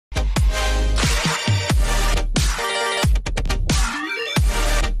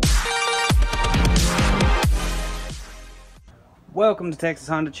Welcome to Texas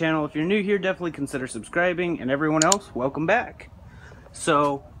Honda channel. If you're new here, definitely consider subscribing, and everyone else, welcome back.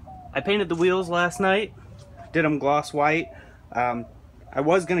 So I painted the wheels last night, did them gloss white. I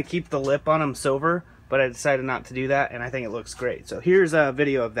was going to keep the lip on them silver, but I decided not to do that, and I think it looks great. So here's a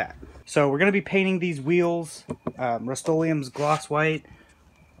video of that. So we're going to be painting these wheels, Rust-Oleum's gloss white,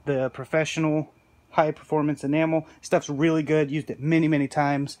 the professional high performance enamel. Stuff's really good, used it many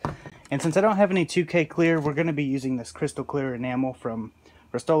times. And since I don't have any 2K clear, we're going to be using this crystal clear enamel from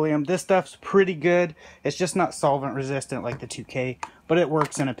Rust-Oleum. This stuff's pretty good. It's just not solvent resistant like the 2K, but it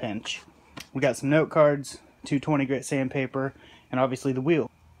works in a pinch. We got some note cards, 220 grit sandpaper, and obviously the wheel.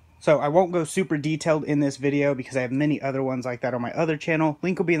 So I won't go super detailed in this video because I have many other ones like that on my other channel.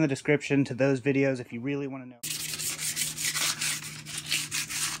 Link will be in the description to those videos if you really want to know.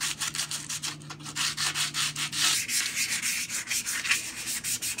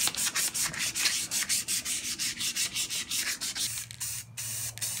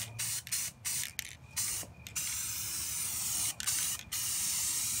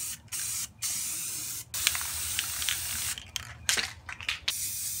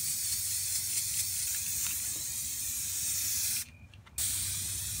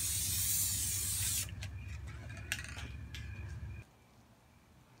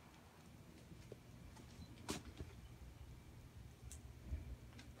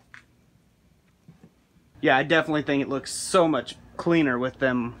 Yeah, I definitely think it looks so much cleaner with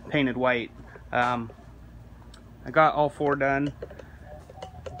them painted white. I got all four done,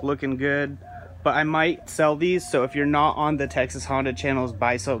 looking good, but I might sell these. So if you're not on the Texas Honda channel's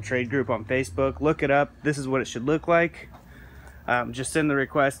buy sell trade group on Facebook, look it up. This is what it should look like. Just send the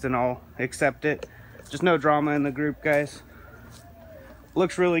request and I'll accept it. Just no drama in the group, guys.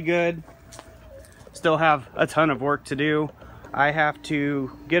 Looks really good. Still have a ton of work to do. I have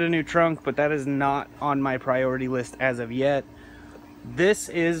to get a new trunk, but that is not on my priority list as of yet. This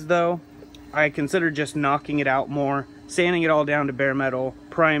is, though, I consider just knocking it out more, sanding it all down to bare metal,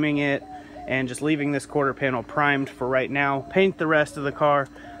 priming it, and just leaving this quarter panel primed for right now. Paint the rest of the car.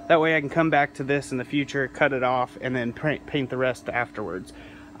 That way I can come back to this in the future, cut it off, and then paint the rest afterwards.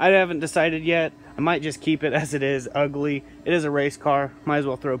 I haven't decided yet. I might just keep it as it is, ugly. It is a race car. Might as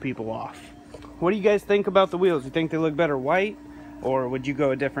well throw people off. What do you guys think about the wheels? You think they look better white, or would you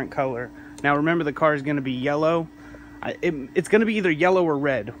go a different color? Now remember, the car is going to be yellow. It's going to be either yellow or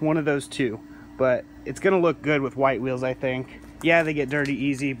red, one of those two. But it's going to look good with white wheels, I think. Yeah, they get dirty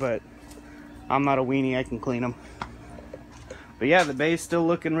easy, but I'm not a weenie, I can clean them. But yeah, the bay's still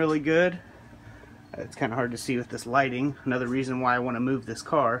looking really good. It's kind of hard to see with this lighting. Another reason why I want to move this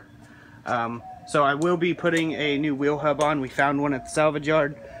car. So I will be putting a new wheel hub on. We found one at the salvage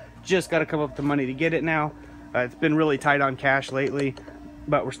yard. Just got to come up with the money to get it now. It's been really tight on cash lately,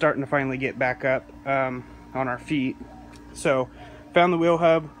 but we're starting to finally get back up on our feet. So found the wheel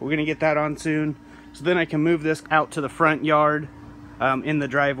hub. We're going to get that on soon. So then I can move this out to the front yard in the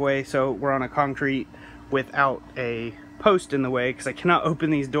driveway. So we're on a concrete without a post in the way, because I cannot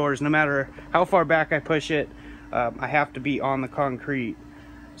open these doors no matter how far back I push it. I have to be on the concrete.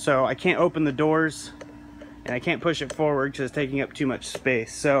 So I can't open the doors. And I can't push it forward because it's taking up too much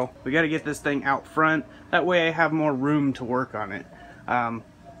space. So we got to get this thing out front. That way I have more room to work on it.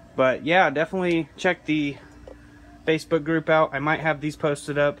 But yeah, definitely check the Facebook group out. I might have these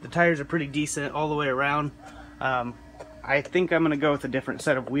posted up. The tires are pretty decent all the way around. I think I'm going to go with a different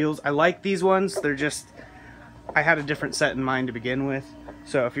set of wheels. I like these ones. They're just, I had a different set in mind to begin with.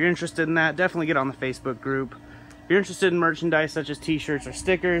 So if you're interested in that, definitely get on the Facebook group. If you're interested in merchandise such as t-shirts or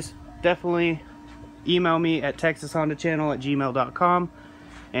stickers, definitely email me at texashondachannel@gmail.com,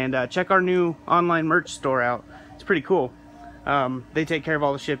 and check our new online merch store out. It's pretty cool. They take care of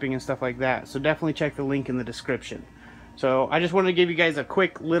all the shipping and stuff like that, so definitely check the link in the description. So I just wanted to give you guys a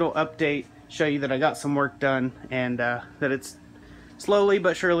quick little update, show you that I got some work done, and that it's slowly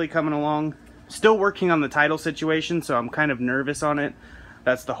but surely coming along. Still working on the title situation, so I'm kind of nervous on it.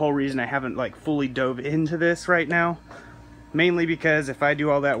 That's the whole reason I haven't like fully dove into this right now. Mainly because if I do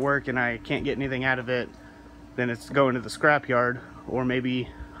all that work and I can't get anything out of it, then it's going to the scrapyard, or maybe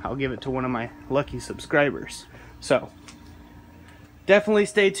I'll give it to one of my lucky subscribers. So definitely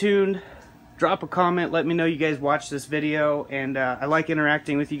stay tuned. Drop a comment, let me know you guys watched this video, and I like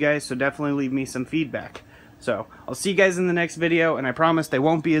interacting with you guys, so definitely leave me some feedback. So I'll see you guys in the next video, and I promise they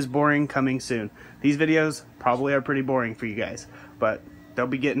won't be as boring coming soon. These videos probably are pretty boring for you guys, but they'll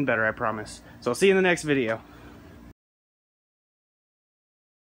be getting better, I promise. So I'll see you in the next video.